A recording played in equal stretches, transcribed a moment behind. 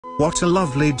What a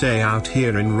lovely day out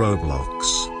here in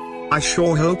Roblox. I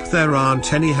sure hope there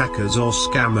aren't any hackers or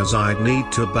scammers I'd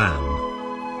need to ban.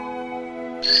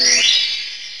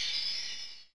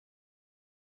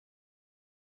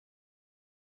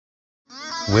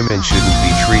 Women shouldn't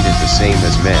be treated the same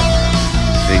as men.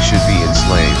 They should be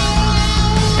enslaved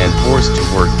and forced to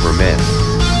work for men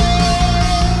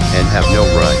and have no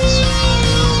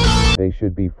rights. They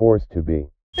should be forced to be.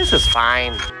 This is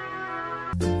fine.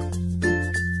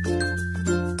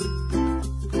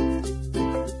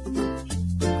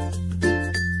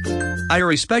 I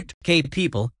respect gay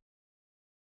people.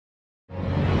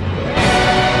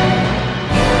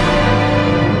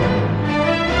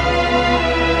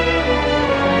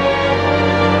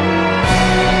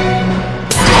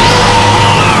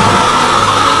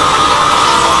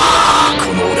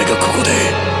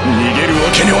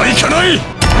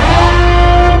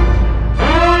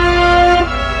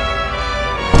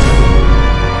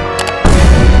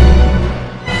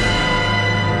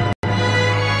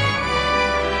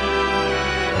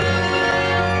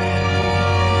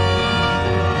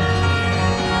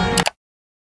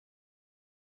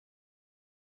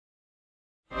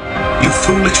 You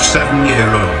foolish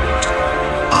 7-year-old.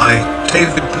 I,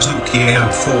 David Pazuki,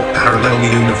 am 4 parallel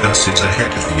universes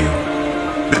ahead of you.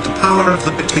 With the power of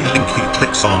the bitty link you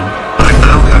clicked on, I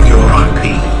now have your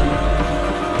IP.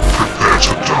 Prepare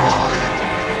to die.